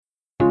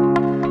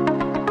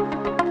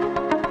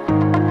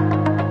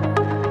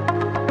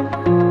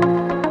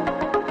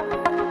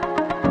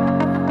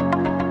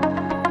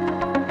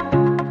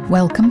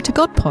Welcome to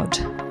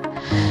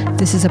GodPod.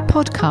 This is a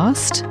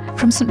podcast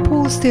from St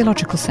Paul's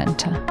Theological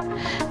Centre,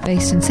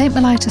 based in St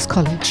Mellitus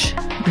College,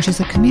 which is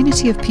a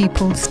community of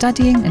people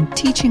studying and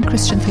teaching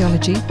Christian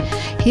theology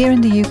here in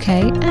the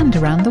UK and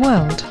around the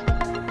world.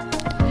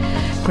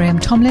 Graham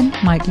Tomlin,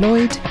 Mike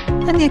Lloyd,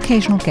 and the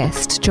occasional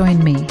guest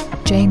join me,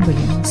 Jane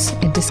Williams,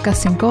 in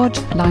discussing God,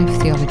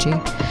 life, theology.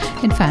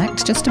 In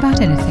fact, just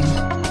about anything.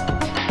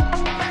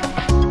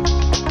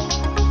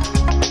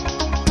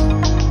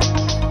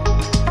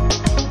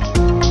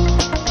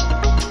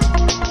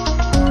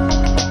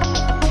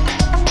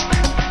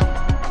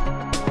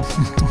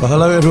 Well,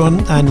 hello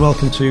everyone and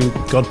welcome to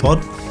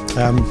GodPod.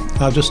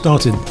 I've just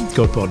started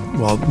GodPod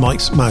while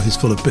Mike's mouth is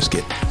full of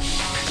biscuit.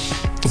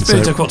 It's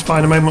very difficult to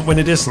find a moment when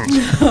it isn't.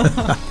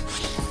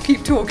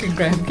 Keep talking,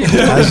 Graham.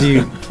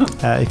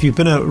 If you've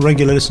been a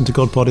regular listener to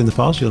GodPod in the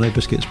past, you'll know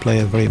biscuits play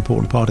a very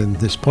important part in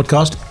this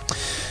podcast,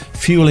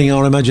 fueling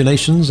our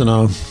imaginations and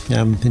our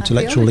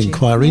intellectual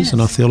inquiries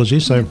and our theology.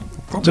 So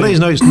today's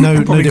note's no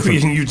different.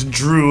 Creating you to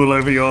drool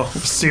over your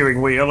steering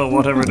wheel or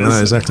whatever it is.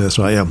 No, exactly, that's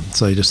right, yeah.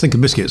 So you just think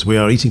of biscuits. We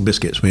are eating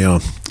biscuits, we are.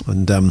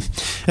 And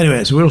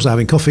anyway, so we're also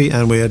having coffee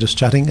and we are just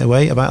chatting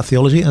away about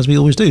theology as we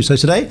always do. So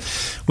today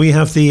we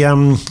have the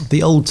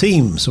old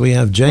team. So we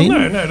have Jane.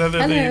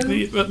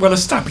 The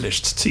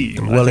well-established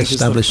team.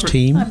 Well-established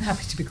team. I'm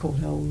happy to be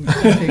called old.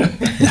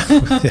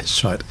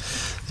 Yes, right.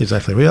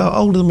 Exactly. We are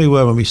older than we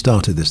were when we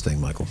started this thing,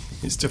 Michael.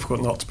 It's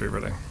difficult not to be,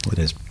 really. It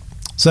is.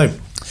 So,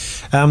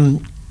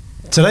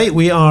 today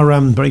we are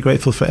very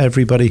grateful for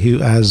everybody who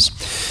has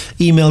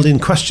emailed in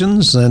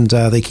questions, and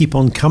they keep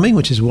on coming,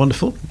 which is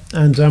wonderful.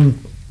 And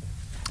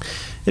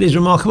it is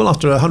remarkable,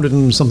 after 100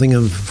 and something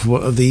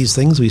of these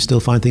things, we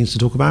still find things to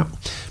talk about.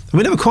 And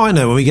we never quite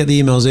know when we get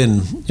the emails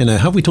in,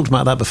 have we talked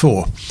about that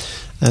before?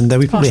 And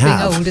we probably have.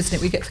 Being old, isn't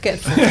it? We get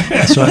forgetful.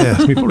 That's right,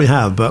 yeah. We probably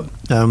have, but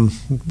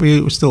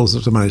we still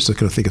sort of manage to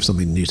kind of think of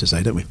something new to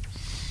say, don't we?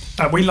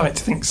 We like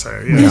to think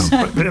so, yes.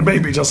 Yeah. But it may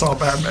be just our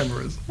bad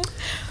memories.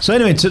 So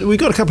anyway, we've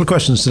got a couple of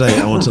questions today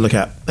I want to look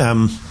at.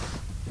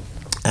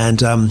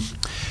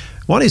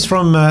 One is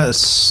from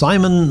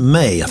Simon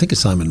May. I think it's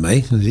Simon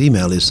May. His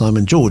email is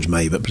Simon George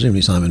May, but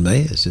presumably Simon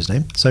May is his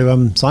name.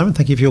 So Simon,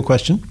 thank you for your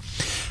question.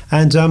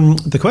 And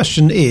the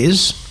question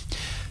is,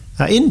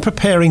 in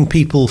preparing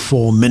people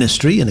for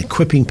ministry and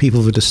equipping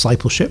people for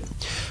discipleship,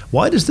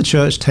 why does the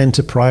church tend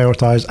to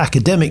prioritise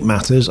academic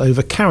matters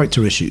over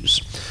character issues?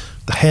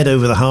 The head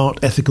over the heart,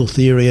 ethical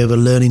theory over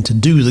learning to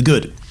do the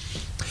good.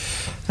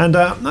 And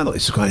I thought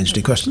this was quite an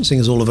interesting question,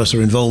 seeing as all of us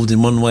are involved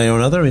in one way or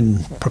another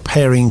in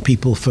preparing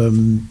people for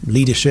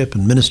leadership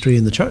and ministry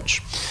in the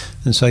church.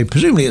 And so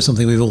presumably it's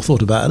something we've all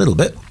thought about a little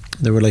bit,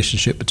 the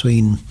relationship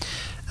between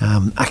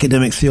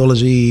academic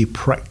theology,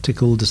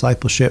 practical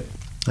discipleship,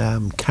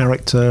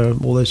 character,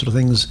 all those sort of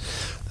things.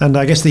 And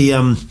I guess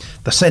the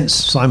sense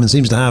Simon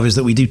seems to have is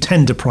that we do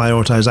tend to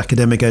prioritise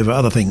academic over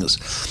other things.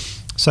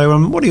 So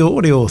what are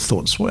your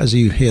thoughts as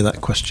you hear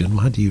that question?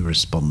 How do you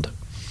respond?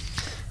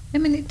 I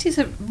mean, it is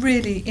a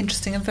really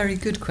interesting and very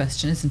good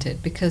question, isn't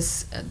it?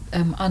 Because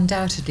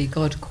undoubtedly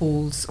God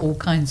calls all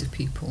kinds of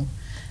people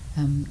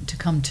to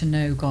come to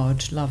know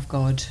God, love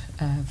God,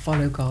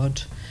 follow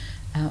God,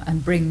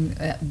 and bring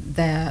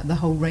the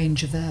whole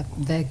range of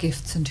their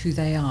gifts and who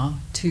they are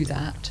to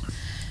that.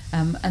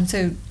 And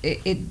so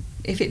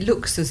if it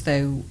looks as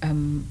though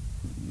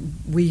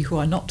we who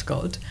are not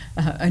God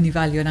only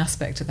value an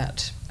aspect of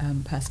that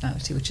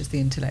personality, which is the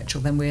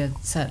intellectual, then we're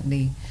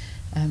certainly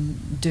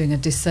doing a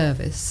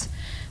disservice.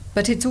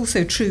 But it's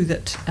also true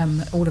that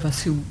all of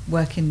us who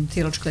work in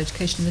theological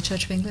education in the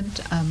Church of England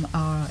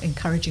are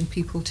encouraging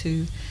people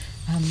to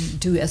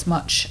do as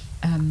much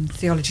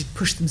theology,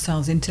 push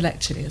themselves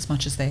intellectually as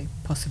much as they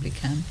possibly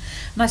can.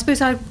 And I suppose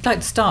I'd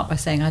like to start by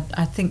saying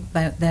I think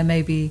that there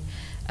may be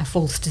a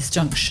false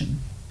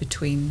disjunction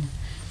between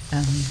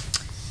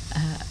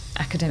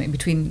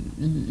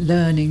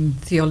learning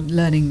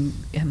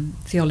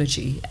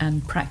theology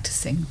and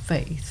practicing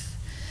faith.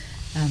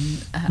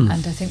 And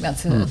I think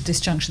that's a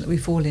disjunction that we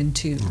fall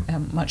into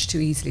much too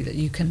easily,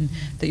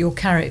 that your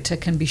character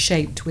can be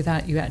shaped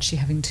without you actually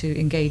having to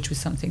engage with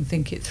something,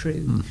 think it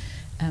through,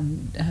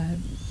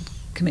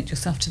 commit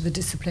yourself to the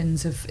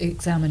disciplines of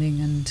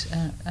examining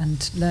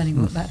and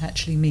learning what that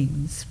actually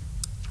means.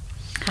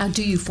 How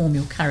do you form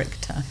your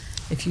character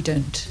if you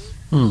don't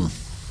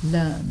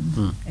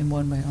learn in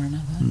one way or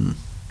another?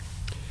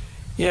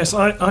 Yes,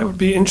 I would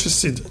be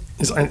interested.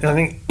 I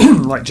think,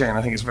 like Jane,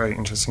 I think it's a very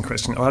interesting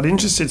question. I'd be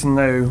interested to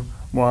know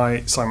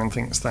why Simon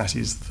thinks that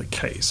is the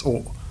case,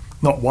 or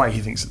not why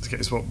he thinks it's the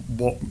case, but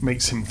what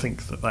makes him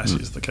think that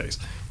is the case.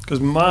 Because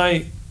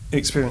my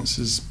experience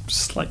is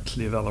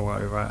slightly the other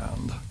way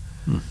around,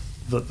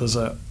 that there's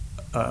an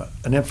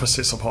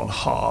emphasis upon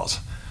heart,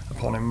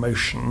 upon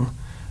emotion,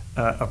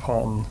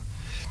 upon...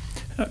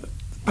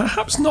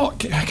 perhaps not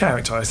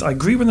character. I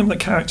agree with them that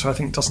character, I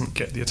think, doesn't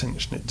get the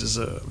attention it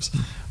deserves.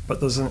 But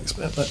there's an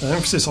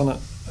emphasis on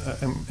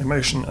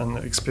emotion and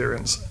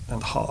experience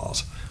and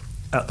heart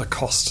at the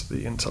cost of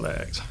the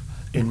intellect.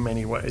 in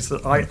many ways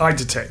that I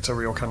detect a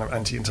real kind of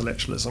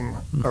anti-intellectualism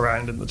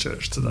around in the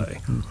church today.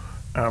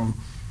 And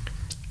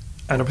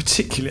a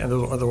particularly, and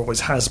there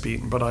always has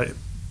been, but I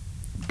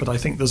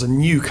think there's a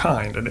new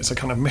kind, and it's a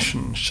kind of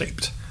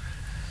mission-shaped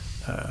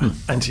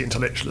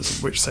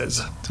anti-intellectualism, which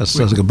says... That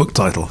sounds like a book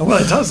title. Oh,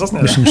 well, it does, doesn't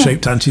it?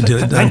 Mission-shaped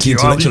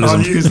anti-intellectualism.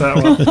 I'll use that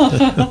one.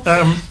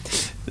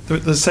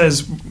 That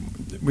says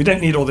we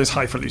don't need all this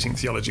highfalutin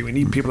theology. We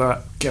need people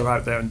to go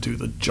out there and do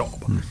the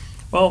job.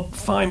 Well,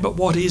 fine, but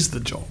what is the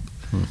job?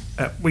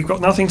 We've got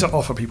nothing to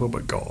offer people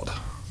but God.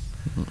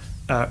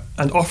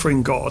 And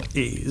offering God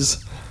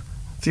is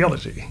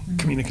theology,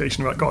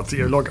 communication about God,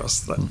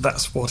 theologos.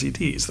 That's what it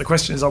is. The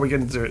question is, are we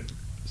going to do it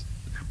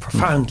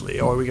profoundly,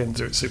 or are we going to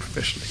do it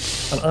superficially?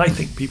 And I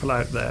think people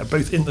out there,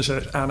 both in the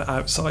church and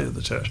outside of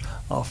the church,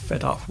 are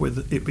fed up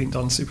with it being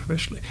done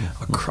superficially,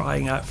 are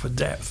crying out for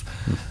depth.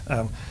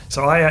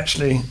 So I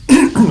actually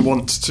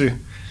want to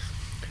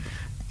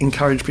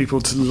encourage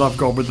people to love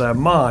God with their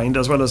mind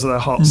as well as their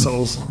heart,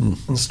 souls,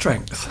 and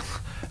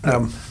strength.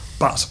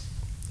 But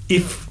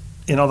if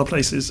in other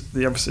places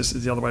the emphasis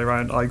is the other way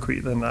around, I agree,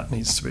 then that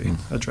needs to be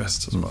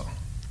addressed as well.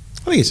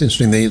 I think it's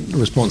interesting, the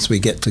response we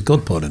get to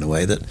GodPod, in a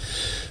way, that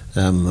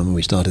when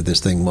we started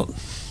this thing,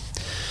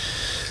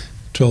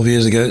 12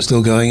 years ago, it's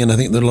still going, and I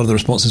think that a lot of the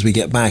responses we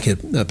get back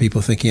are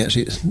people thinking,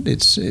 actually,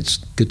 it's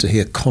good to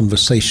hear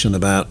conversation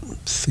about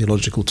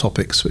theological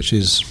topics, which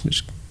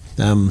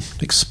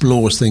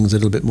explores things a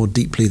little bit more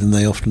deeply than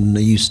they often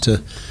are used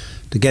to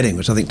getting,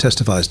 which I think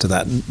testifies to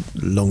that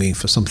longing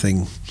for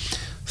something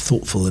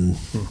thoughtful and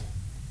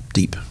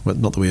deep. Well,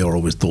 not that we are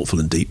always thoughtful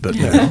and deep, but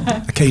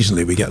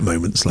occasionally we get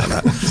moments like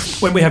that.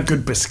 When we have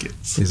good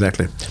biscuits.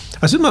 Exactly.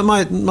 I said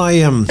my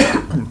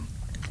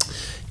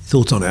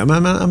thought on it.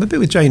 I'm a bit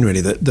with Jane,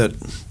 really, that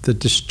the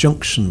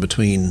disjunction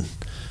between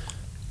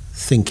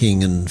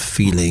thinking and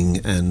feeling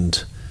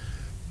and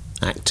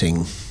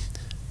acting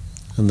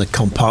and the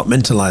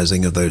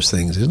compartmentalizing of those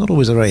things is not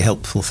always a very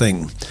helpful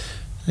thing.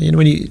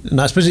 And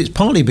I suppose it's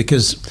partly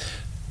because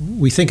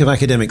we think of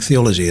academic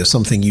theology as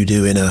something you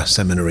do in a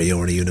seminary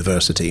or in a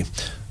university,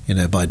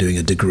 by doing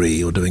a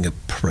degree or doing a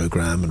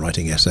program and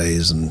writing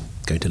essays and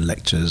going to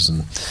lectures,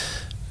 and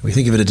we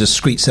think of it as a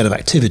discrete set of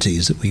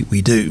activities that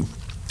we do.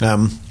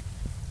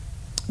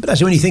 But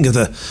actually, when you think of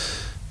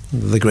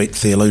the great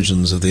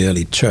theologians of the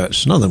early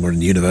church, none of them were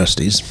in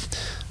universities.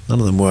 None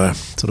of them were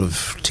sort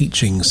of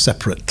teaching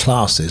separate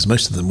classes.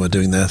 Most of them were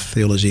doing their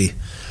theology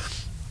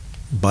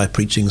by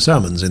preaching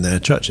sermons in their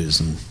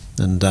churches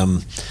and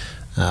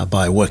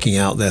by working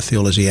out their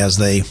theology as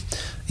they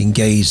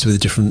engaged with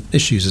different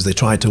issues, as they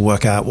tried to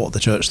work out what the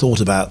church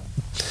thought about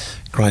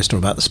Christ or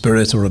about the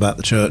Spirit or about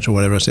the church or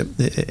whatever else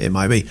it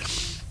might be.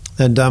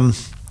 And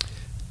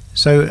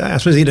so I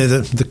suppose,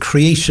 the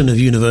creation of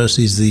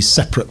universities, these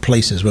separate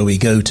places where we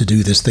go to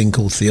do this thing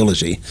called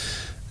theology,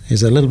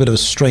 is a little bit of a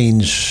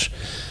strange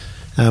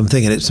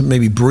thing, and it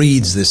maybe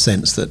breeds this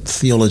sense that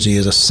theology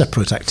is a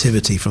separate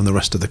activity from the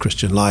rest of the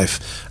Christian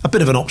life, a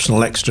bit of an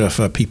optional extra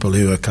for people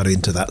who are kind of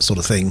into that sort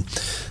of thing,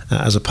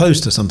 as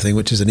opposed to something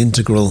which is an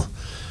integral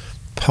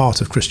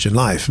part of Christian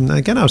life. And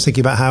again, I was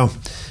thinking about how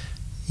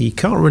you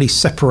can't really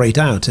separate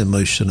out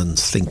emotion and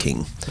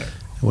thinking. Yeah.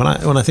 When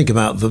I think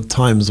about the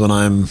times when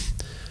I'm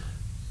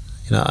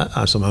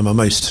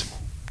most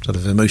sort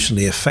of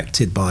emotionally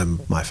affected by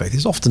my faith,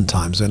 it's often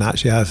times when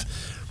actually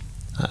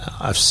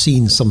I've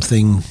seen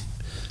something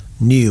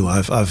new.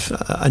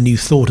 A new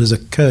thought has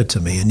occurred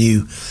to me. A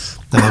new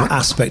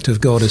aspect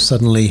of God has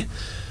suddenly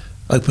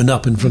opened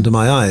up in front of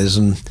my eyes,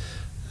 and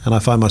I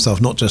find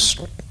myself not just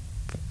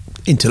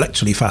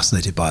intellectually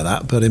fascinated by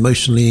that, but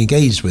emotionally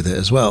engaged with it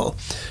as well.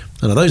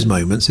 And at those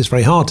moments, it's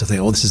very hard to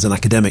think, this is an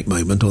academic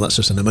moment, or that's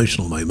just an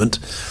emotional moment.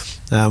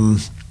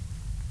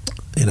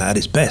 At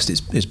its best,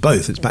 it's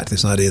both. It's back to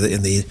this idea that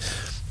in the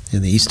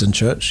Eastern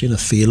Church,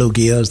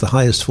 theologia is the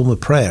highest form of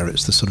prayer.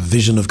 It's the sort of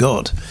vision of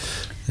God.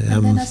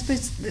 And then I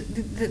suppose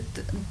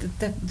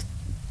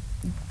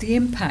the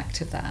impact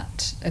of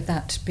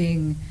that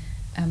being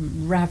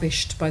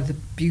ravished by the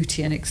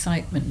beauty and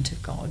excitement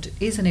of God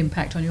is an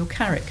impact on your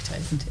character,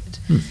 isn't it?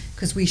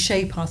 Because we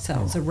shape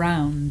ourselves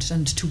around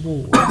and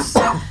towards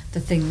the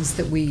things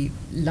that we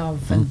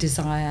love and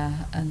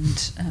desire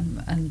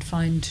and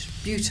find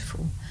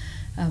beautiful.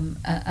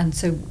 And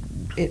so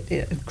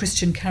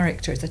Christian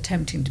character is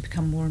attempting to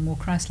become more and more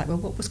Christ-like. Well,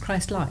 what was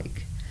Christ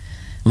like?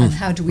 And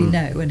how do we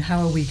know, and how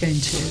are we going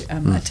to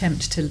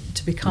attempt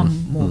to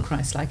become more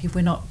Christ-like if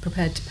we're not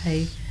prepared to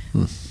pay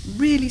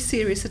really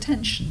serious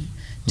attention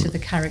to the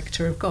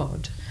character of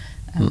God,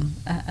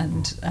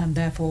 and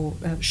therefore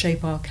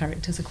shape our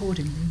characters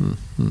accordingly?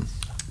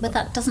 But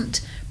that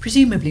doesn't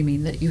presumably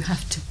mean that you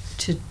have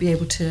to be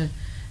able to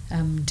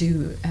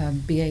do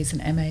BAs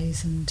and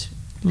MAs and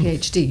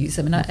PhDs.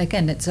 I mean,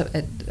 again, it's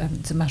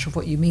a matter of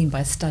what you mean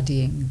by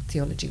studying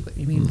theology, what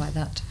you mean by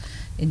that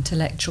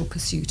intellectual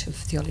pursuit of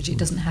theology. It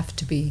doesn't have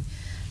to be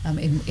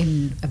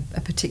in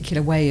a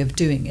particular way of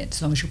doing it,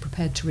 as long as you're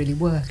prepared to really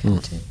work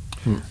at it.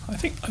 I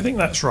think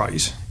that's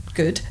right.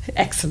 Good,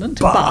 excellent.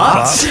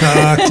 But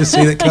to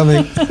see that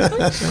coming.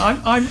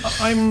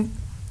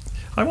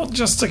 I want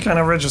just to kind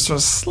of register a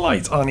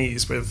slight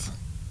unease with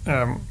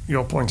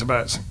your point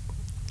about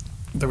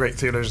the great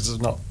theologians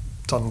have not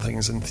done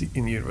things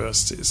in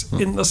universities,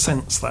 in the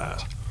sense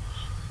that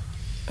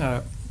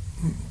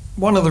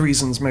one of the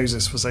reasons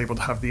Moses was able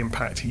to have the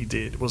impact he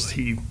did was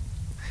he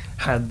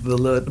had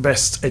the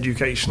best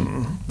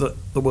education that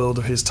the world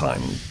of his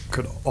time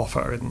could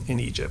offer in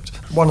Egypt.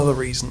 One of the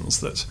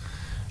reasons that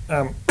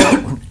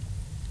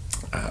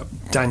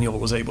Daniel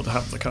was able to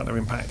have the kind of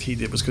impact he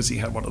did was because he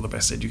had one of the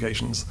best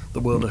educations the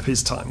world of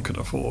his time could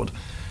afford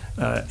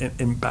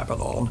in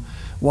Babylon.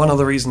 One of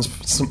the reasons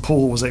St.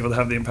 Paul was able to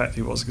have the impact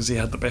he was because he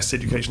had the best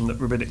education that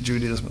Rabbinic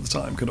Judaism at the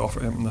time could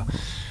offer him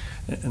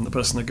in the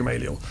person of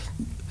Gamaliel.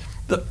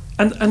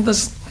 And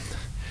there's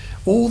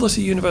all that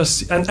a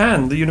university,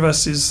 and the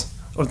universities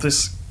of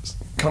this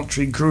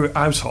country grew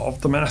out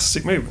of the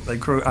monastic movement. They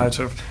grew out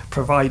of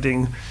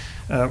providing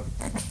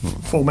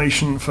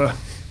formation for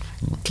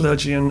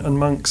clergy and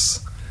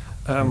monks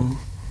for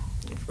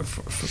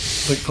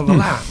the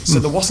land. So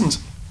there wasn't,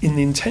 in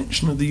the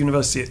intention of the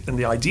university and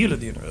the ideal of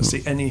the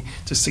university, any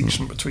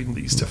distinction between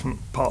these different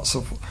parts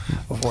of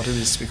what it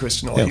is to be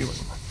Christian or human.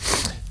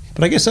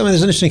 But I guess there's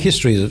an interesting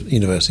history of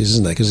universities,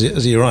 isn't there? Because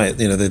as you're right,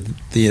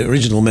 the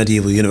original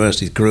medieval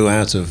universities grew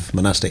out of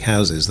monastic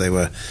houses. They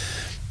were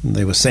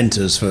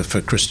centres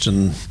for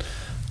Christian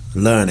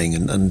learning,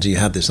 and you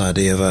had this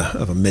idea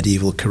of a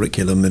medieval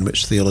curriculum in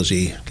which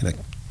theology kind of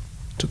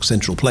took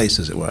central place,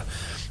 as it were.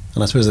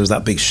 And I suppose there was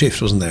that big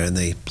shift, wasn't there, in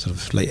the sort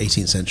of late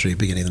 18th century,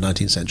 beginning of the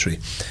 19th century,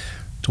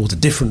 towards a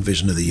different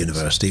vision of the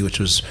university, which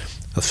was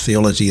of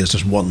theology as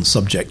just one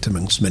subject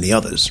amongst many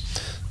others.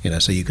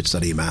 So you could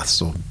study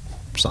maths or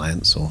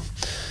science or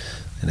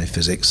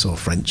physics or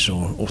French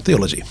or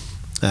theology.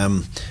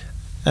 And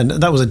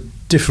that was a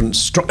different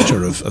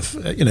structure of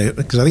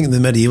because I think in the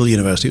medieval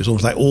university it was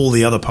almost like all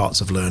the other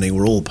parts of learning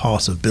were all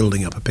part of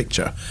building up a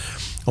picture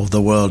of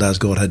the world as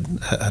God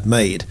had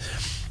made.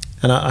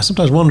 And I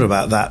sometimes wonder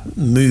about that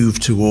move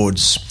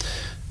towards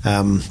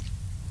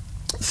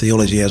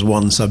theology as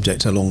one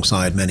subject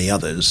alongside many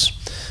others,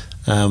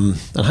 and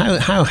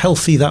how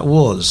healthy that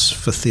was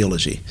for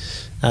theology.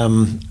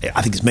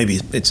 I think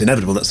it's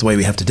inevitable. That's the way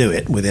we have to do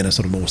it within a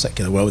sort of more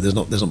secular world. There's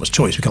not much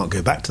choice. We can't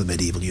go back to the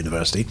medieval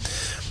university.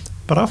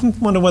 But I often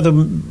wonder whether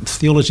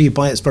theology,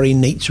 by its very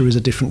nature, is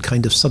a different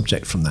kind of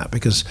subject from that.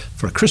 Because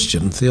for a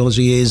Christian,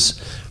 theology is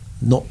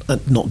not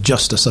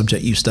just a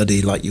subject you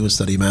study like you would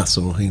study maths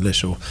or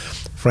English or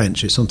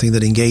French. It's something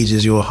that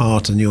engages your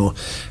heart and your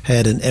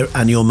head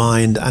and your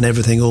mind and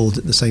everything all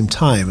at the same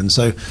time. And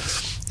so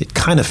it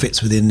kind of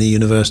fits within the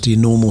university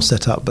normal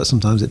setup, but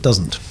sometimes it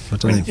doesn't.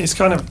 It's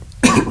kind of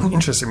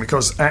interesting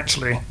because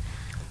actually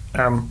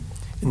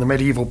in the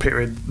medieval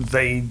period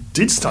they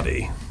did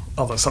study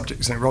other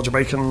subjects. Roger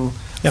Bacon,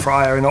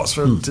 Friar in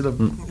Oxford, did a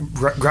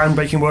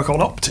groundbreaking work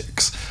on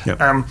optics.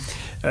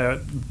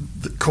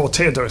 The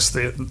Cortedos,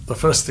 the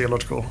first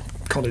theological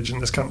college in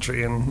this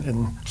country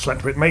in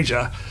Flintwit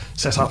Major,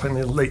 set up in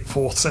the late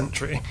 4th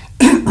century.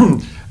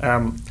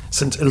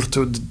 St.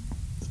 Illtyd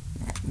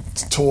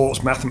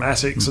taught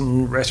mathematics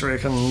and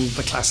rhetoric and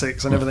the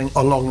classics and everything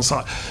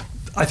alongside.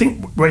 I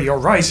think where you're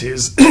right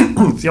is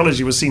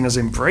theology was seen as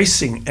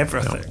embracing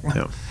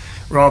everything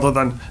rather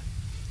than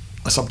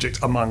a subject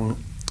among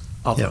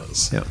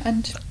others.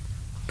 And I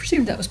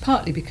presume that was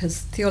partly because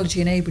theology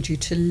enabled you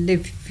to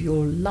live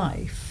your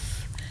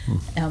life.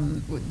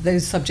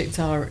 Those subjects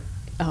are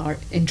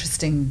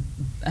interesting,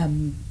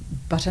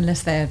 but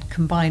unless they're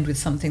combined with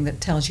something that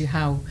tells you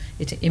how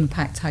it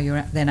impacts how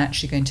you're then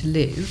actually going to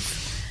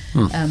live,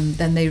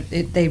 then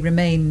they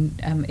remain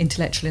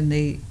intellectual in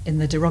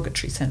the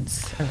derogatory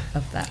sense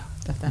of that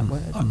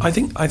word. I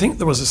think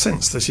there was a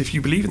sense that if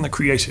you believe in the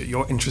Creator,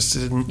 you're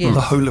interested in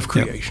the whole of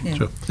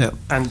creation.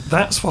 And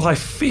that's what I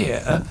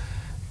fear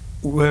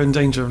we're in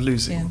danger of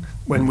losing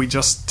when we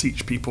just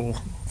teach people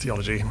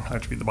theology, how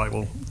to read the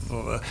Bible,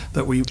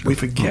 that we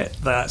forget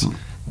that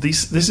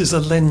this is a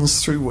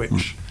lens through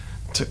which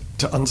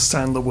to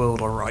understand the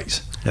world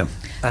aright.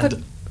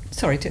 And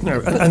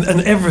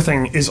and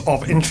everything is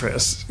of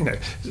interest.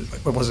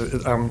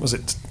 Was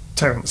it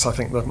Terence? I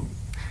think the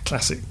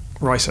classic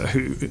writer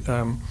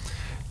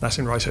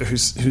Latin writer who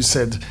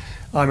said,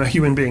 "I'm a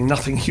human being.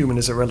 Nothing human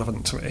is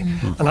irrelevant to me."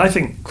 And I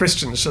think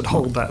Christians should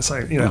hold that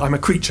saying. I'm a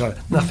creature.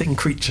 Nothing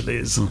creaturely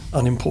is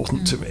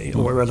unimportant to me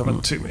or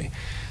irrelevant to me.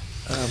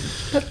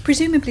 But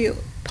presumably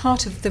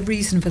part of the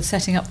reason for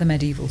setting up the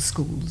medieval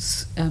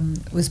schools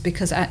was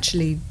because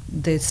actually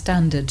the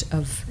standard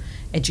of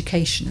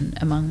education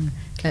among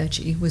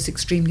clergy was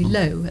extremely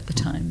low at the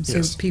time.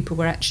 So people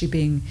were actually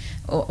being,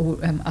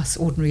 us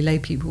ordinary lay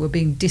people were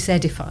being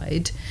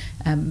disedified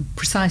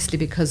precisely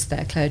because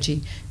their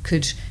clergy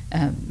could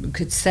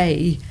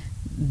say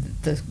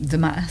the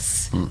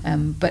mass,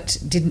 but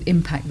didn't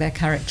impact their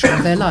character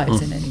or their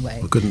lives in any way.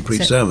 We couldn't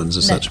preach sermons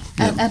as such.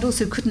 And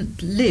also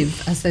couldn't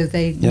live as though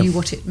they knew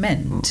what it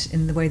meant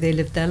in the way they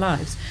lived their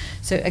lives.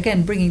 So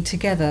again, bringing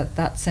together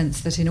that sense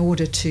that in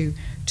order to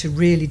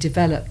really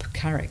develop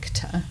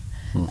character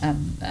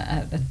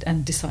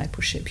and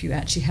discipleship, you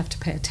actually have to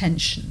pay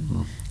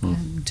attention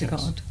to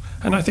God.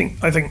 And I think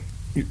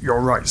you're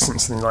right.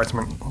 Since the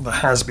Enlightenment, there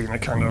has been a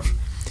kind of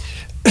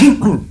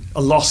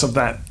a loss of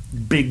that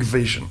big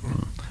vision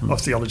of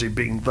theology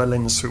being the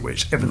lens through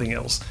which everything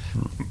else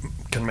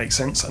can make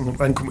sense,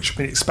 and which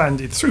can be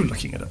expanded through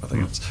looking at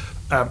everything else.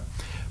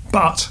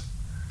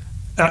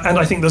 And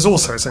I think there's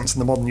also a sense in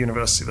the modern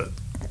university that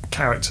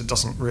character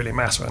doesn't really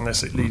matter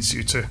unless it leads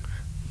you to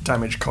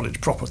damage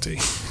college property,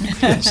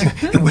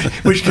 in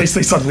which case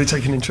they suddenly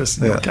take an interest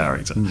in your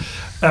character.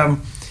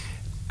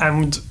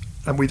 And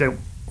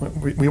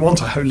we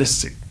want a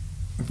holistic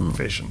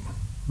vision.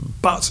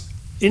 But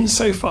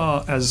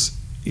insofar as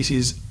it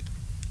is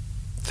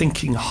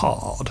thinking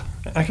hard,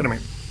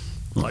 academic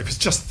life is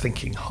just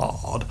thinking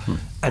hard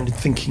and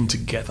thinking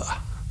together.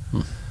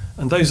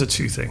 And those are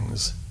two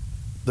things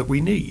that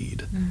we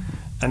need.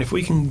 And if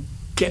we can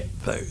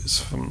get those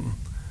from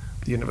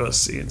the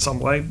university in some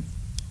way,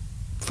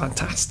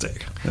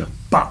 fantastic. Yeah.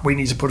 But we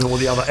need to put all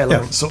the other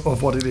elements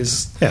of what it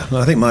is. Yeah, and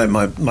I think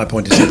my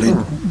point is simply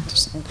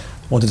just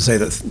wanted to say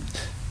that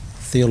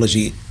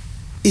theology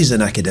is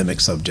an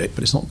academic subject,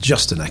 but it's not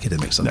just an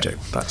academic subject.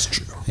 No, that's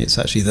true. It's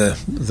actually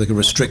the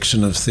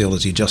restriction of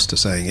theology just to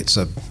saying it's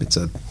a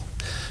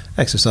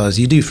exercise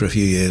you do for a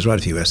few years, write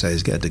a few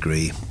essays, get a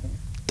degree,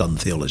 done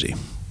theology.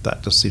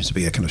 That just seems to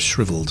be a kind of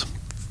shriveled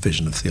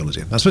vision of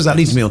theology. I suppose that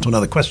leads me on to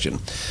another question,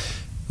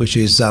 which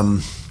is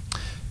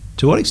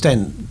to what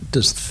extent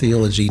does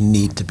theology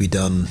need to be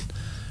done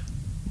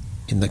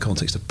in the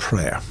context of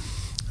prayer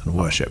and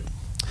worship?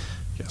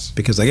 Yes.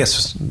 Because I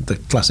guess the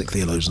classic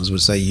theologians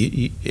would say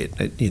you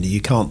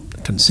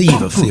can't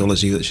conceive of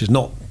theology which is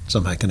not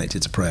somehow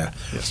connected to prayer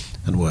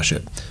and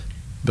worship.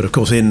 But of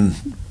course, that's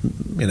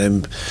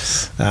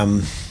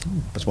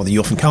one thing you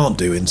often can't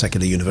do in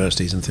secular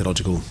universities and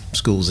theological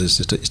schools is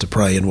to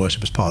pray and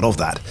worship as part of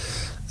that.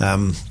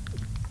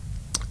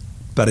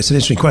 But it's an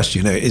interesting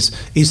question. Is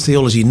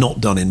theology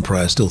not done in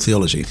prayer still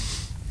theology?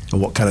 Or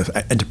what kind of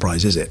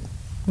enterprise is it?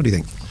 What do you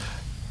think?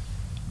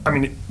 I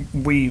mean,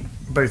 we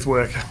both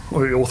work,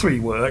 or all three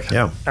work,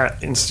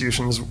 at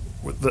institutions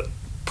that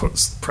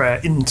puts prayer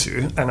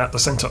into and at the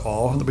centre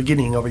of, at the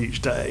beginning of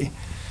each day,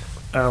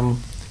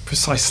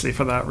 precisely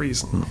for that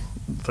reason,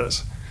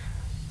 that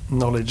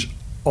knowledge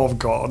of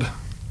God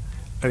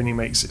only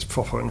makes its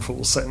proper and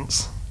full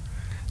sense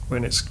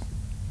when it's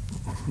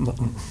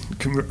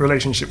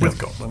relationship with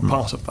God, and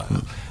part of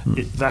that,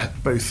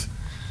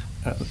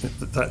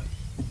 that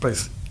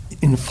both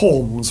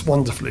informs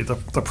wonderfully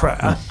the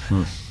prayer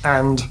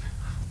and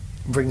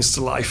brings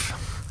to life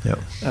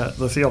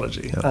the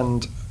theology.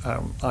 And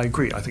I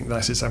agree. I think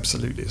that is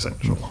absolutely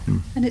essential.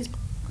 And it's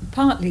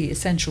partly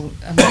essential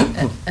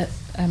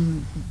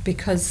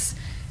because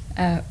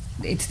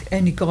it's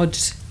only God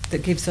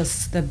that gives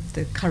us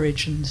the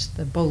courage and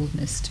the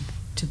boldness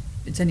to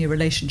it's only a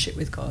relationship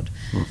with God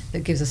that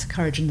gives us the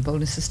courage and the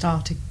boldness to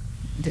start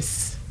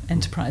this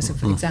enterprise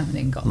of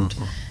examining God.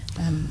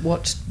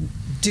 What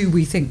do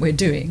we think we're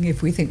doing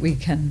if we think we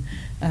can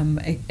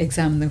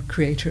examine the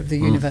creator of the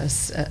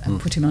universe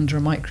and put him under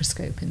a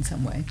microscope in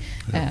some way,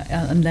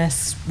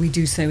 unless we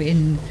do so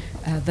in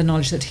the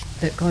knowledge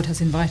that God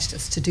has invited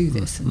us to do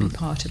this and be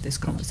part of this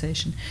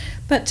conversation.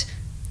 But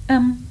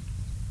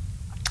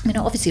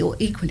obviously, or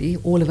equally,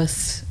 all of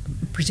us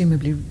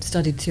presumably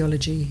studied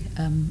theology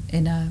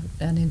in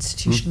an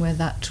institution where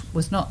that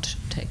was not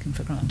taken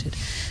for granted,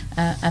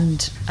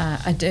 and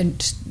I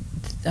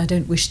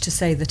don't wish to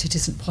say that it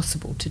isn't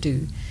possible to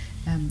do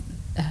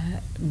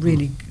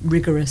really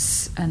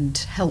rigorous and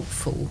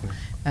helpful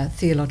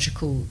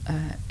theological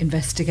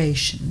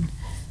investigation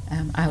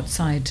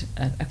outside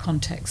a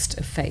context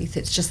of faith.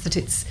 It's just that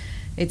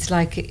it's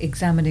like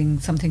examining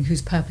something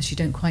whose purpose you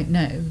don't quite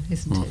know,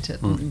 isn't it?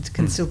 It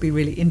can still be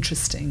really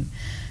interesting,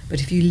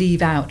 but if you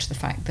leave out the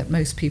fact that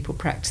most people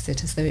practice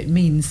it as though it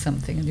means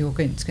something and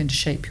it's going to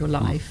shape your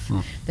life,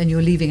 then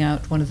you're leaving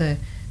out one of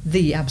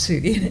the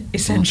absolutely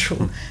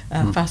essential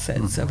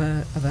facets of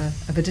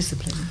a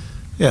discipline.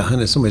 Yeah,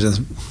 and in some ways, I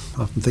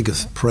often think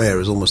of prayer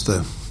as almost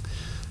the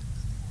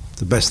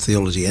best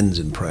theology ends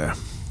in prayer.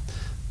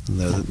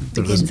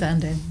 Begins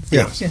and ends.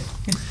 Yeah.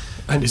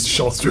 And it's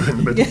shot through in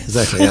the middle. Yes.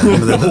 Exactly, yeah.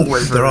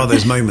 There are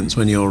those moments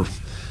when you're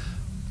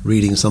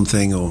reading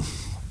something or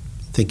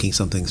thinking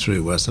something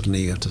through where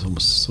suddenly you have to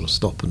almost sort of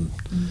stop and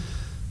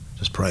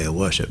just pray or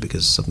worship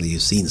because suddenly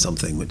you've seen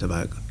something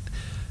about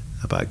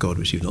God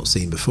which you've not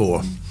seen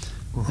before.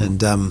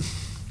 And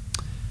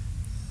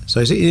so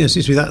it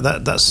seems to be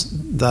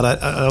that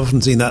I've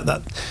often seen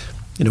that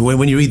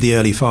when you read the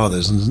early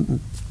fathers and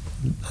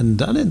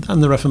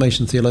the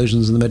Reformation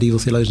theologians and the medieval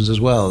theologians as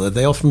well, that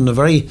they often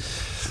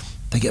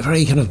they get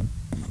very kind of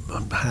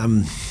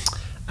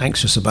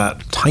anxious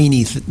about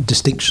tiny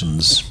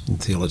distinctions in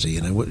theology.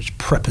 Which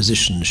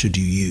preposition should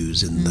you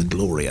use in the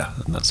Gloria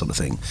and that sort of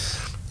thing.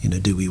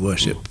 Do we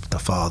worship the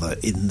Father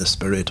in the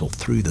Spirit or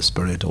through the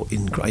Spirit or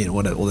in Christ?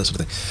 Whatever, all that sort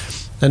of thing.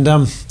 And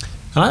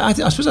I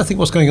suppose I think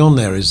what's going on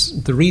there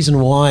is the reason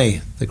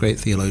why the great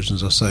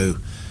theologians are so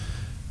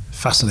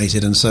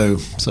fascinated and so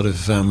sort of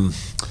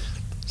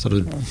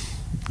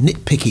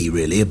nitpicky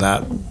really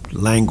about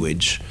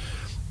language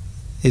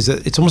is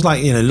that it's almost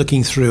like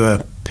looking through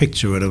a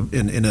picture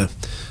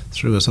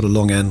through a sort of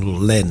long-angle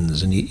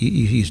lens, and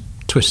you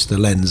twist the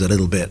lens a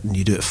little bit, and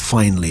you do it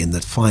finely, and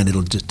the fine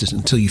it'll just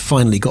until you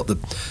finally got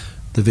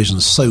the vision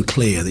so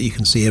clear that you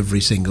can see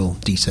every single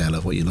detail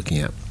of what you're looking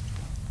at.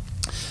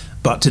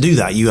 But to do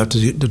that, you have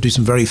to do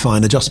some very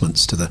fine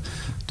adjustments to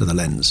the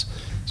lens.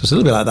 So it's a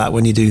little bit like that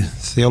when you do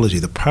theology.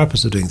 The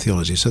purpose of doing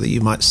theology is so that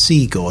you might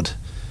see God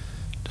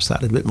just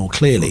that little bit more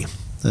clearly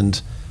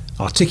and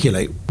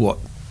articulate what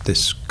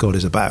this God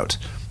is about.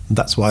 And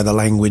that's why the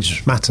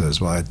language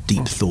matters, why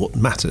deep thought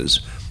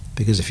matters.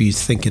 Because if you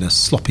think in a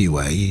sloppy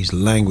way, you use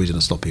language in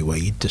a sloppy way,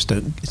 you just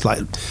don't. It's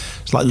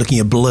like looking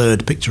at a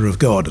blurred picture of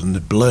God, and a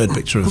blurred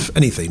picture of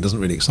anything doesn't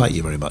really excite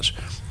you very much.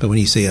 But when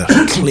you see a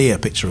clear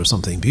picture of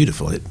something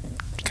beautiful, it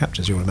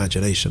captures your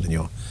imagination and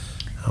your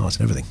heart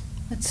and everything.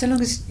 But so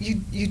long as you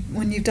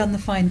when you've done the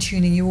fine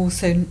tuning, you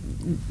also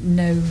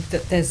know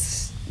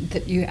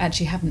that you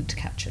actually haven't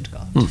captured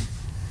God.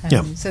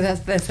 So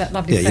there's that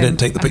lovely poem, you don't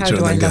take the picture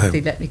how do and then I go love home.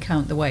 thee, let me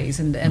count the ways,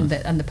 and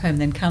the poem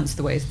then counts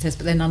the ways and says,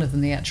 but they're none of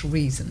them the actual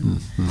reason.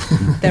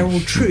 They're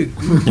all true.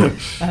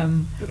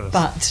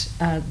 But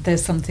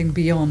there's something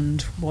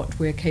beyond what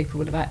we're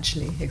capable of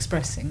actually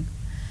expressing,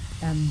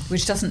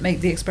 which doesn't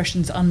make the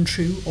expressions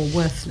untrue or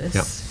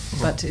worthless,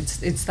 but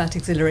it's that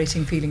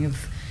exhilarating feeling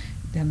of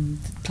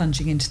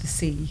plunging into the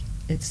sea.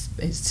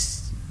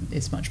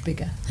 It's much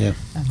bigger.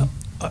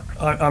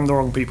 I'm the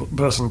wrong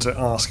person to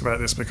ask about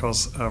this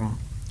because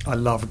I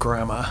love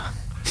grammar.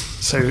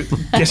 So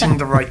getting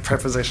the right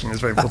preposition is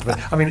very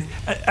important. I mean,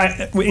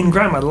 in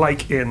grammar,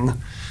 like in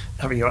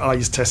having your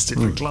eyes tested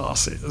with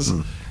glasses,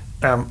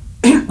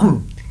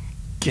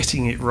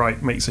 getting it right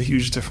makes a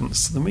huge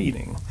difference to the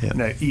meaning.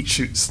 Eat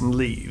shoots and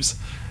leaves.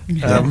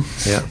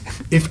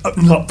 If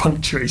not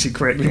punctuated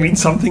correctly,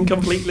 means something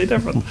completely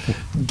different.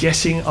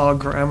 Getting our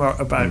grammar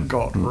about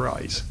God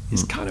right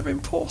is kind of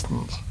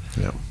important.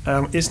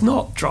 It's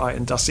not dry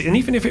and dusty, and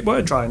even if it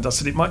were dry and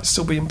dusty, it might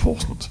still be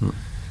important.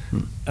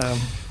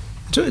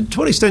 To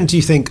what extent do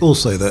you think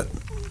also that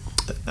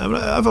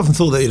I've often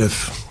thought that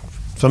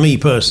for me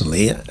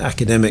personally,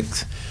 academic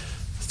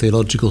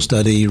theological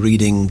study,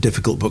 reading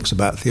difficult books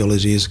about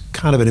theology is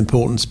kind of an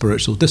important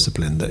spiritual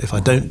discipline, that if I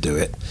don't do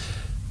it,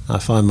 I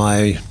find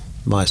my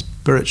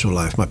spiritual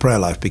life, my prayer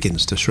life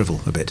begins to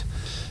shrivel a bit.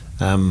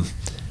 And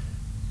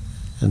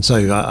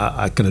so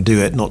I kind of do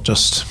it not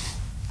just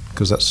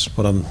because that's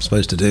what I'm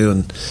supposed to do,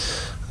 and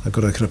I've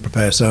got to kind of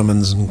prepare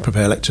sermons and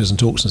prepare lectures and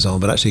talks and so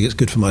on, but actually it's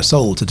good for my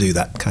soul to do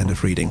that kind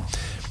of reading.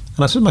 And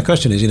I suppose my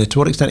question is, to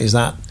what extent is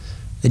that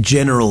a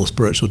general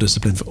spiritual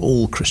discipline for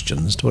all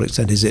Christians? To what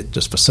extent is it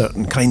just for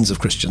certain kinds of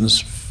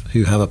Christians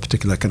who have a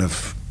particular kind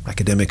of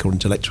academic or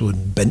intellectual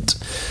bent?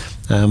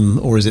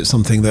 Or is it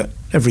something that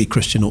every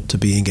Christian ought to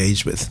be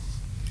engaged with?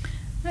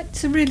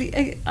 It's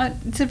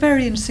a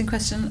very interesting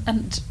question,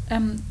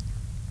 and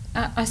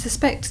I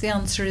suspect the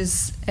answer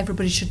is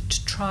everybody should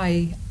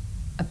try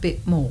a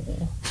bit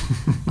more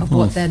of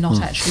what they're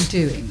not actually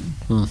doing.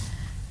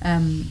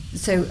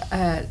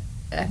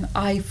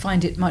 I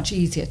find it much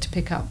easier to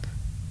pick up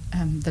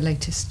the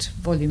latest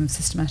volume of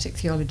systematic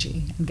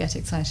theology and get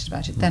excited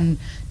about it than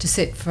to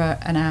sit for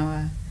an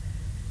hour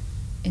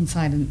in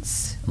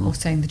silence or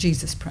saying the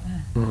Jesus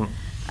prayer.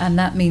 And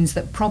that means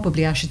that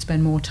probably I should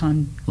spend more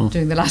time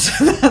doing the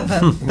latter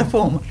than the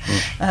former.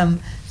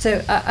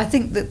 So I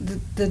think that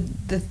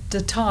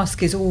the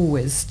task is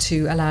always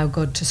to allow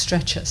God to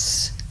stretch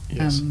us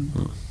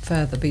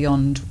further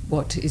beyond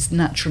what is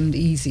natural and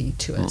easy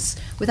to us,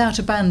 without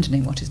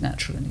abandoning what is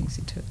natural and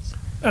easy to us.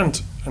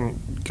 And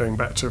going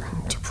back to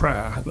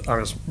prayer, I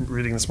was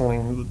reading this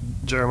morning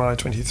Jeremiah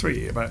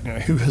 23 about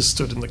who has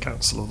stood in the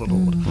counsel of the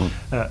Lord.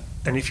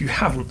 And if you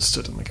haven't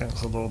stood in the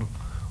counsel of the Lord,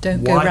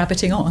 don't go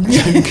rabbiting on.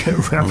 Don't go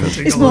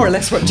rabbiting It's on. more or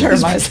less what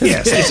Jeremiah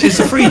says. Yes, it's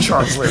a free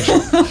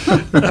translation.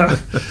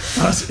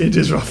 But it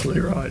is roughly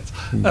right.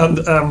 And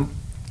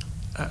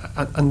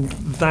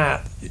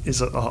that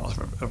is at the heart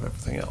of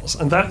everything else.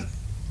 And that,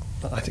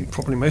 I think,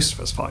 probably most of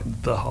us find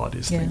the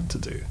hardest thing to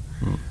do.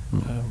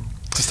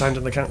 To stand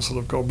in the counsel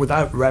of God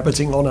without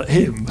rabbiting on at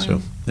Him.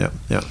 Sure. Yeah.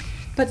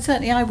 But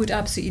certainly I would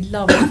absolutely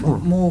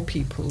love more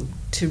people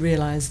to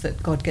realise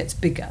that God gets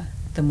bigger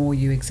the more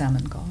you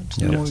examine God.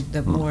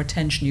 The more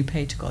attention you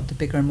pay to God, the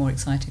bigger and more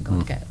exciting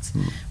God gets.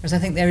 Whereas I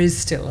think there is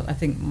still, I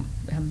think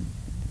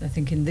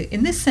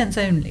in this sense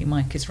only,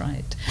 Mike is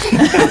right.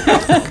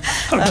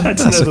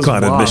 That's a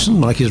quiet admission.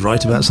 Mike is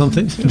right about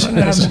something.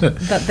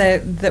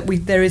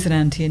 There is an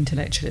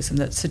anti-intellectualism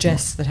that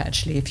suggests that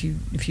actually if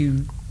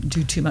you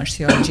do too much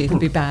theology, it'll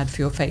be bad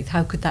for your faith.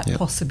 How could that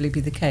possibly be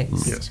the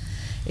case? Yes.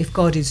 If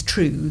God is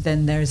true,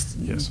 then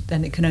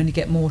then it can only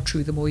get more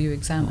true the more you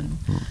examine.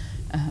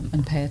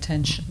 And pay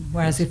attention.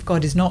 Whereas if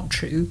God is not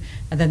true,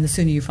 and then the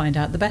sooner you find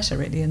out, the better,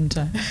 really. And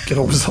get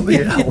on with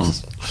something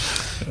else.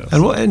 Yes.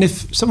 And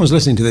if someone's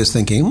listening to this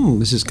thinking,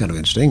 this is kind of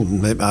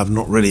interesting, maybe I've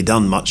not really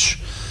done much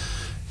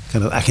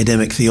kind of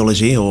academic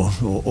theology or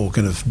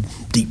kind of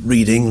deep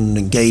reading and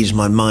engaged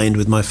my mind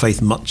with my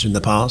faith much in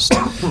the past.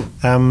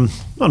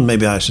 Well,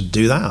 maybe I should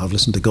do that. I've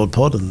listened to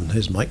GodPod, and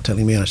here's Mike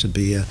telling me I should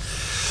be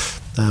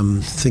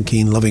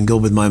thinking, loving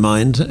God with my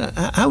mind.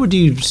 How would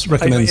you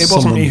recommend It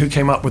wasn't me who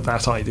came up with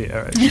that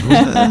idea.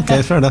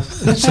 Okay, fair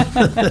enough.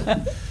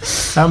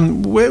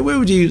 Where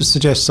would you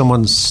suggest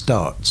someone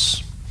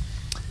starts?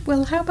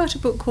 Well, how about a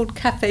book called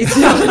Cafe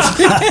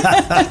Theology?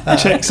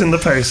 Checks in the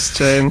post,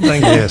 Jane.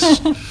 Thank you. Yes.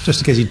 Just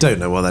in case you don't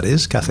know what that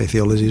is, Cafe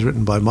Theology is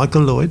written by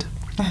Michael Lloyd.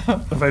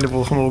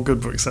 Available from all good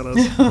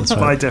booksellers, That's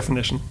by right.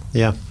 definition.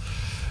 Yeah.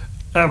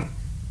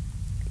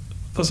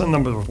 There's a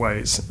number of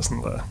ways,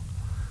 isn't there?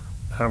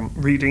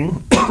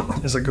 Reading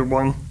is a good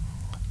one.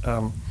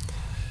 There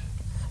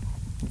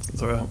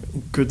are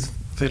good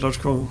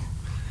theological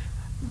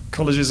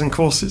colleges and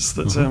courses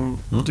that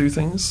do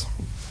things.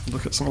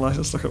 Look at someone like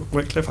us, look at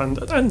Wycliffe, and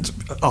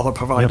other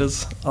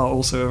providers are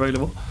also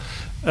available.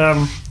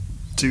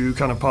 Do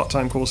kind of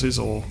part-time courses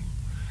or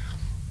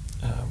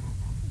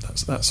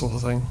that sort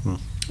of thing.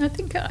 I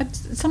think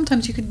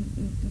sometimes you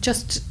could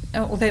just,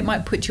 although it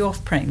might put you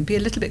off praying, be a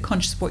little bit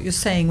conscious of what you're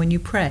saying when you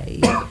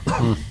pray.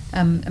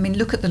 I mean,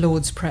 look at the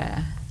Lord's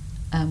Prayer.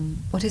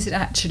 What is it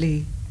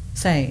actually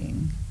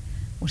saying?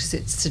 What is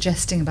it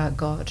suggesting about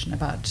God and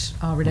about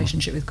our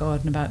relationship with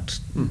God and about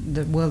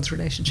the world's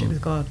relationship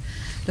with God?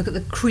 Look at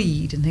the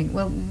creed and think,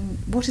 well,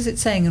 what is it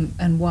saying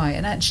and why?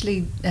 And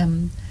actually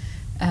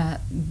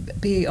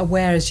be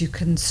aware as you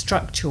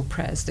construct your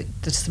prayers that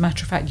as a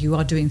matter of fact you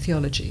are doing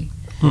theology.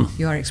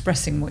 You are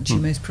expressing what you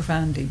most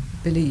profoundly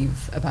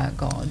believe about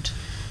God.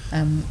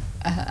 And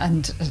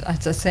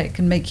as I say, it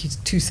can make you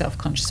too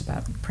self-conscious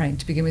about praying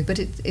to begin with. But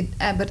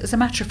but as a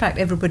matter of fact,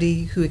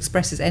 everybody who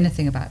expresses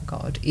anything about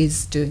God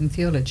is doing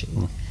theology.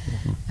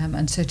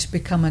 And so to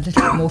become a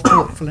little bit more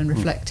thoughtful and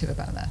reflective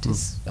about that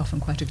is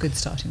often quite a good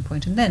starting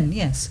point. And then,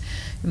 yes,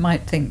 you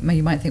might think,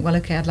 well,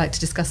 okay, I'd like to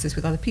discuss this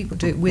with other people.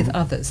 Do it with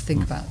others.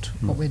 Think about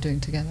what we're doing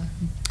together.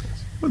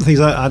 One of the things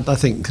I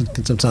think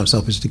can sometimes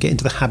help is to get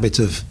into the habit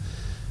of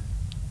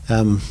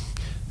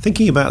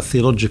thinking about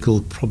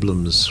theological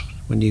problems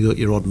when you got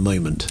your odd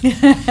moment.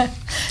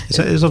 It's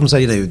often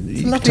say,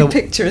 it's a lovely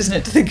picture, isn't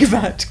it, to think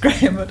about,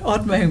 Graham, at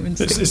odd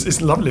moments. It's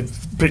a lovely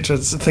picture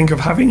to think of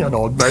having an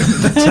odd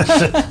moment.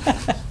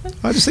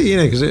 I just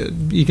think, because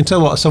you can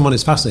tell what someone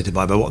is fascinated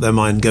by what their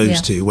mind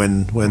goes to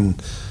when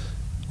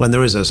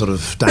there is a sort of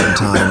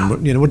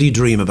downtime. What do you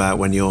dream about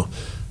when you've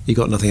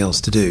got nothing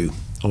else to do,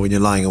 or when you're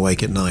lying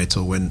awake at night,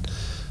 or when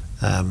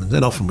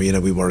then often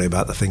we worry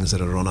about the things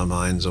that are on our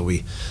minds, or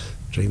we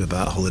dream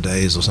about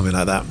holidays or something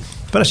like that.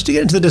 But actually to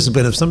get into the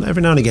discipline of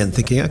every now and again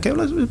thinking, okay,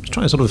 well, let's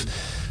try and sort of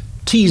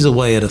tease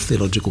away at a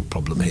theological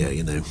problem here,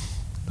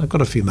 I've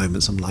got a few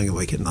moments I'm lying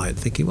awake at night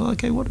thinking, well,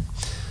 okay, what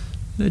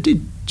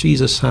did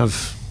Jesus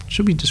have?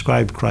 Should we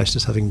describe Christ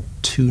as having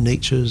two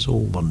natures or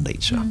one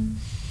nature?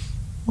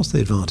 What's the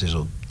advantage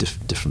or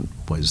different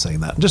ways of saying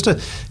that? Just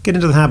to get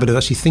into the habit of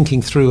actually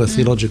thinking through a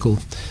theological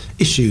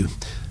issue.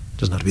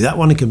 Doesn't have to be that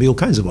one; it can be all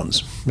kinds of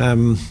ones.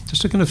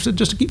 Just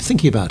to keep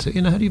thinking about it.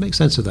 How do you make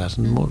sense of that,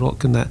 and what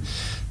can that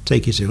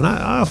take you to? And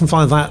I often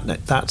find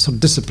that sort of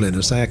discipline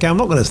of saying, okay, I'm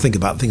not going to think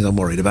about things I'm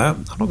worried about.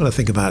 I'm not going to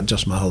think about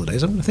just my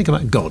holidays. I'm going to think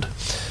about God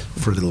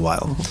for a little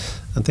while,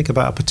 and think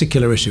about a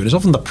particular issue. And it's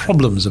often the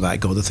problems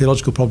about God, the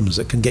theological problems,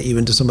 that can get you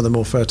into some of the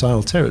more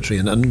fertile territory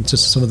and into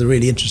some of the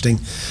really interesting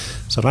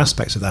sort of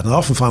aspects of that. And I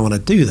often find when I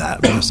do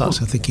that, when I start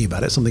thinking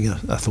about it, something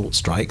a thought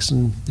strikes,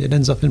 and it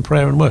ends up in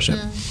prayer and worship.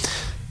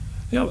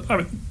 Yeah,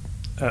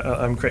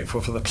 I'm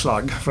grateful for the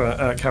plug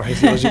for Cafe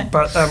Theology,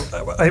 but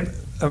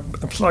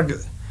a plug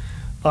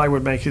I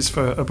would make is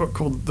for a book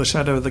called The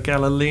Shadow of the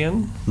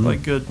Galilean by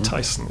Gerd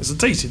Tyson. It's a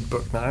dated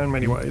book now in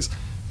many ways.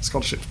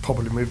 Scholarship's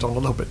probably moved on a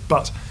little bit,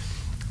 but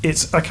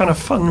it's a kind of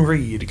fun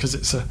read because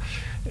it's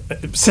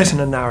set in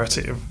a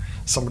narrative,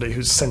 somebody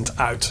who's sent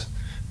out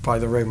by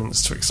the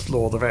Romans to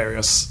explore the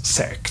various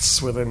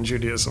sects within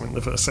Judaism in the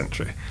first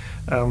century,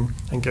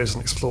 and goes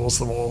and explores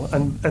them all.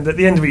 And at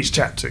the end of each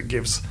chapter it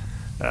gives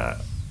a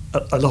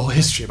little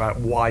history about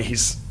why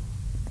he's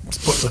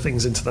put the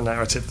things into the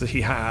narrative that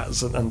he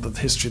has and the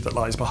history that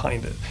lies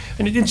behind it.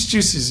 And it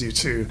introduces you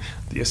to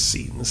the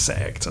Essene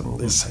sect and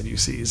the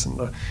Sadducees and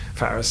the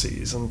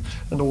Pharisees and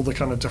all the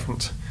kind of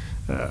different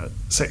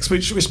sects,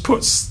 which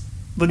puts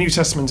the New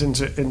Testament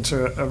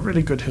into a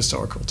really good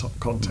historical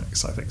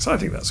context, I think. So I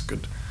think that's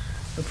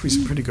a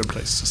pretty good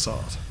place to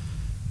start.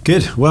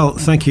 Good. Well,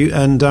 thank you.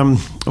 And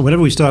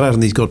whenever we start out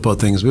on these GodPod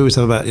things, we always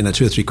have about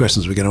 2 or 3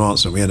 questions we're going to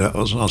answer. We end up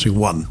answering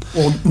one.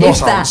 Or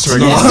not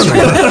answering.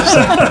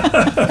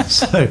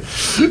 So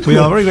we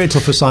are very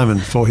grateful for Simon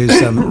for his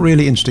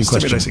really interesting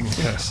question.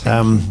 Yes.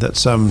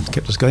 That's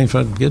kept us going for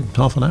a good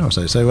half an hour or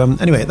so. So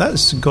anyway,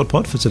 that's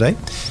GodPod for today.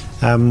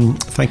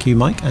 Thank you,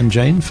 Mike and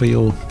Jane, for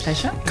your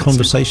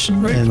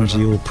conversation and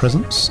your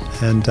presence.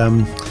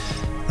 And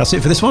that's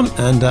it for this one,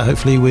 and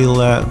hopefully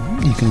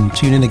you can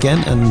tune in again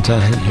and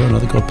hear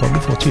another GodPod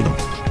before too long.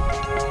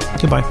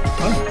 Goodbye.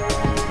 Bye.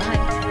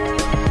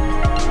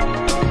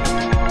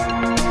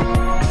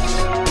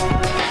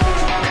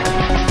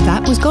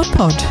 That was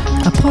GodPod,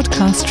 a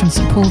podcast from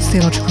St Paul's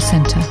Theological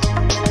Centre.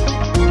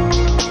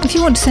 If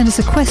you want to send us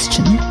a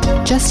question,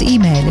 just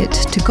email it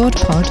to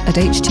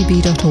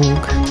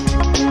godpod@htb.org.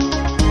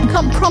 We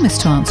can't promise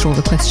to answer all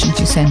the questions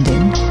you send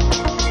in,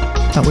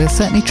 but we'll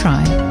certainly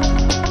try.